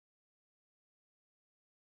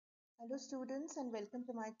Hello students and welcome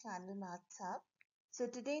to my channel Maths Hub. So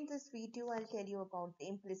today in this video I'll tell you about the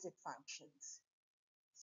implicit functions.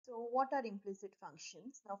 So what are implicit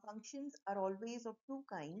functions? Now functions are always of two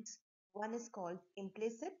kinds. One is called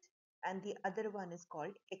implicit and the other one is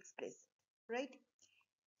called explicit, right?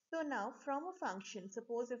 So now from a function,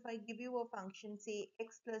 suppose if I give you a function say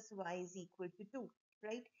x plus y is equal to 2,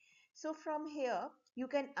 right? So from here you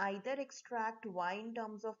can either extract y in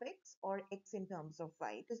terms of x or x in terms of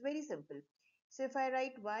y. It is very simple. So if I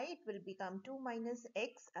write y, it will become 2 minus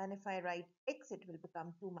x, and if I write x, it will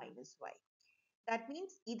become 2 minus y. That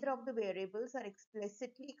means either of the variables are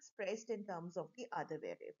explicitly expressed in terms of the other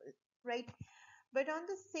variable, right? But on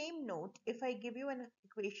the same note, if I give you an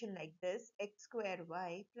equation like this, x square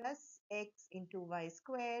y plus x into y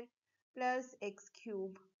square plus x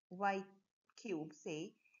cube y cube,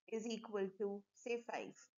 say, is equal to, say, 5,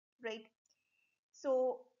 right?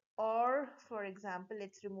 So, or for example,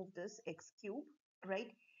 let's remove this x cube,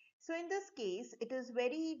 right? So in this case, it is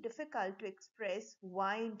very difficult to express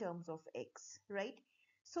y in terms of x, right?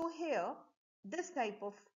 So here, this type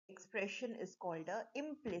of expression is called a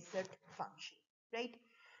implicit function, right?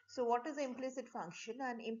 So what is an implicit function?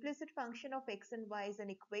 An implicit function of x and y is an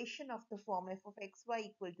equation of the form f of xy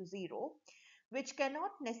equal to 0, which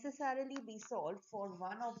cannot necessarily be solved for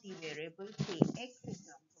one of the variables, say x, in terms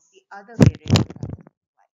of the other variable,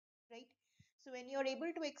 right? So when you're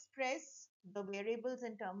able to express the variables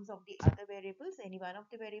in terms of the other variables, any one of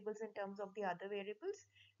the variables in terms of the other variables,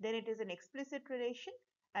 then it is an explicit relation,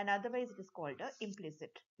 and otherwise it is called a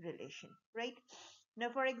implicit relation, right?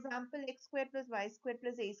 Now, for example, x squared plus y squared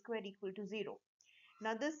plus a squared equal to 0.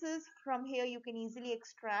 Now, this is from here you can easily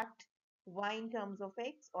extract y in terms of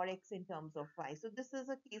x or x in terms of y. So this is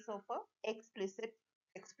a case of a explicit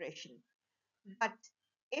expression. But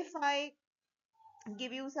if I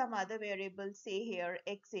give you some other variable, say here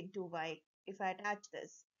x into y, if I attach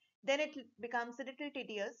this, then it becomes a little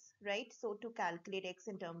tedious, right? So to calculate x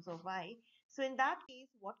in terms of y. So in that case,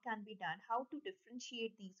 what can be done? How to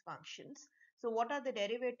differentiate these functions? So what are the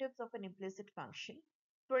derivatives of an implicit function?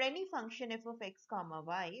 For any function f of x comma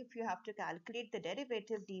y, if you have to calculate the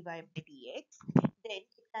derivative dy by dx, then it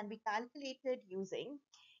can be calculated using,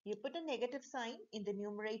 you put a negative sign in the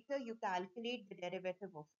numerator, you calculate the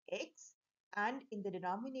derivative of x, and in the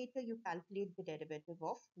denominator you calculate the derivative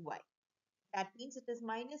of y. That means it is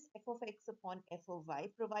minus f of x upon f of y,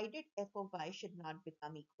 provided f of y should not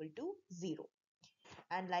become equal to 0.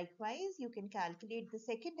 And likewise, you can calculate the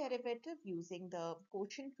second derivative using the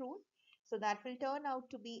quotient rule. So that will turn out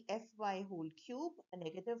to be fy whole cube, a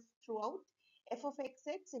negative throughout, f of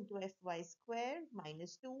xx into fy square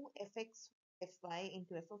minus 2 fx fy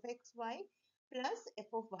into f of xy plus f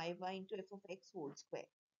of yy into f of x whole square,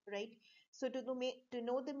 right? So to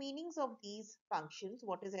know the meanings of these functions,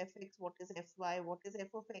 what is fx, what is fy, what is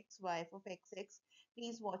f of xy, f of xx,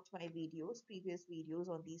 please watch my videos, previous videos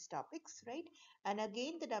on these topics, right? And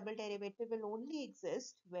again, the double derivative will only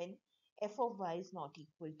exist when f of y is not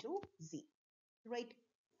equal to z, right?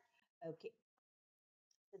 Okay,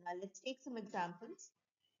 so now let's take some examples.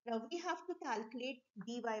 Now we have to calculate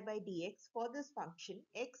dy by dx for this function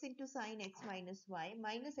x into sine x minus y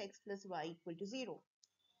minus x plus y equal to 0.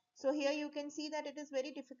 So here you can see that it is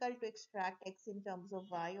very difficult to extract x in terms of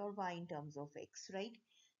y or y in terms of x, right?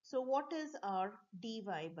 So what is our dy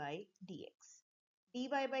by dx? Dy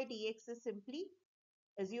by dx is simply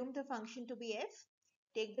assume the function to be f,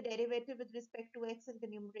 take the derivative with respect to x in the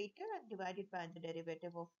numerator and divide it by the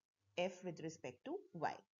derivative of f with respect to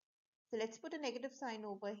y. So let's put a negative sign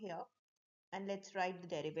over here and let's write the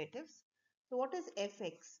derivatives. So what is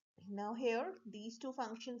fx? Now here these two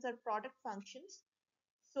functions are product functions.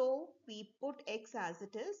 So we put x as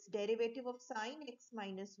it is. Derivative of sine x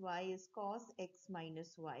minus y is cos x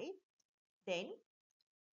minus y. Then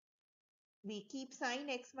we keep sine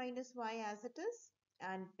x minus y as it is,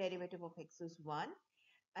 and derivative of x is 1.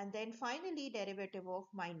 And then finally derivative of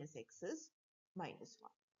minus x is minus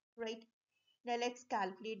 1, right? Now let's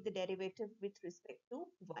calculate the derivative with respect to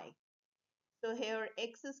y. So here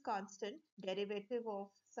x is constant, derivative of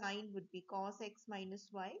sine would be cos x minus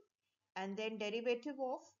y, and then derivative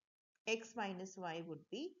of x minus y would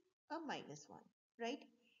be a minus 1, right?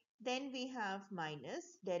 Then we have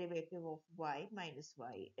minus derivative of y minus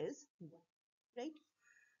y is 1, right?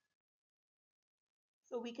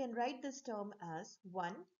 So we can write this term as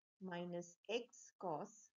 1 minus x cos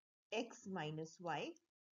x minus y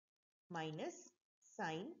minus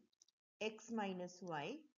sine x minus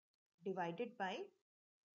y divided by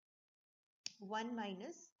 1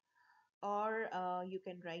 minus, or you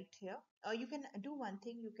can write here, or you can do one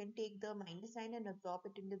thing, you can take the minus sign and absorb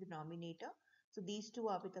it in the denominator. So these two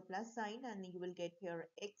are with a plus sign, and you will get here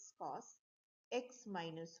x cos x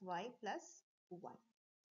minus y plus 1,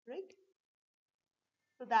 right?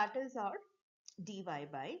 So that is our dy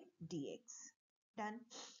by dx. Done.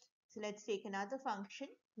 So let's take another function.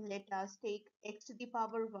 Let us take x to the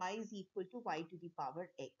power y is equal to y to the power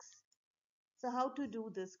x. So how to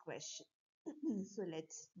do this question? So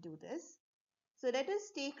let's do this. So let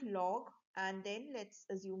us take log and then let's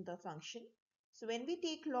assume the function. So when we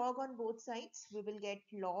take log on both sides, we will get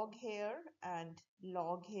log here and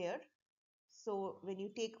log here. So when you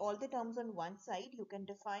take all the terms on one side, you can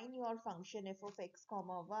define your function f of x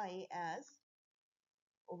comma y as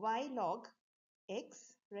y log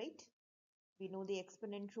x, right? We know the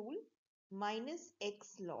exponent rule, minus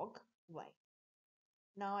x log y.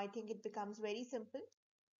 Now I think it becomes very simple.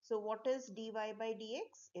 So what is dy by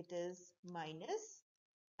dx? It is minus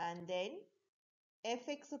and then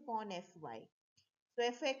fx upon fy. So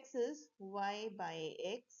fx is y by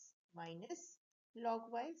x minus log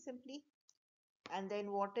y simply. And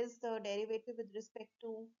then what is the derivative with respect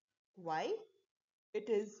to y? It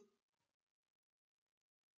is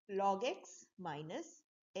log x minus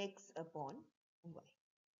x upon y.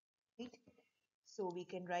 Right? So we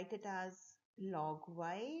can write it as log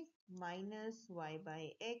y minus y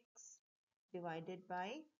by x divided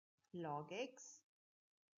by log x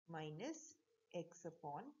minus x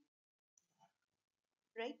upon,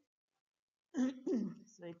 right?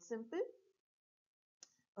 So it's simple.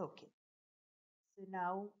 Okay. So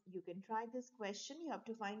now you can try this question. You have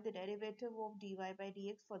to find the derivative of dy by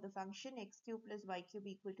dx for the function x cube plus y cube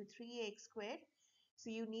equal to 3x squared. So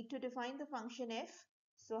you need to define the function f.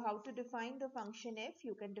 So how to define the function f?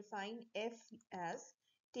 You can define f as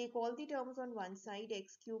take all the terms on one side,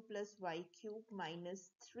 x cube plus y cube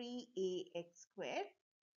minus 3ax squared,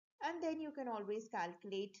 and then you can always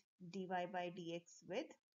calculate dy by dx with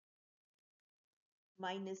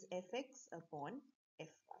minus fx upon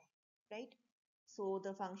fy, right? So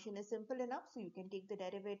the function is simple enough, so you can take the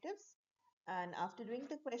derivatives, and after doing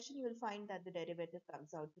the question you will find that the derivative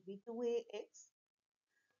comes out to be 2ax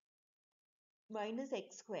minus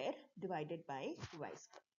x square divided by y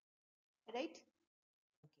square, right?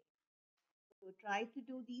 Okay, so try to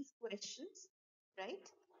do these questions, right?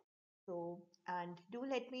 So, and do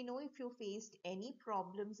let me know if you faced any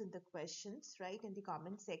problems in the questions, right, in the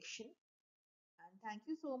comment section. And thank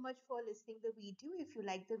you so much for listening the video. If you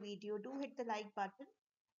like the video, do hit the like button.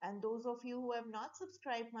 And those of you who have not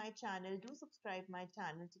subscribed my channel, do subscribe my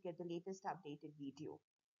channel to get the latest updated video.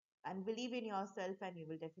 And believe in yourself and you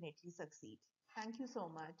will definitely succeed. Thank you so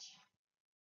much.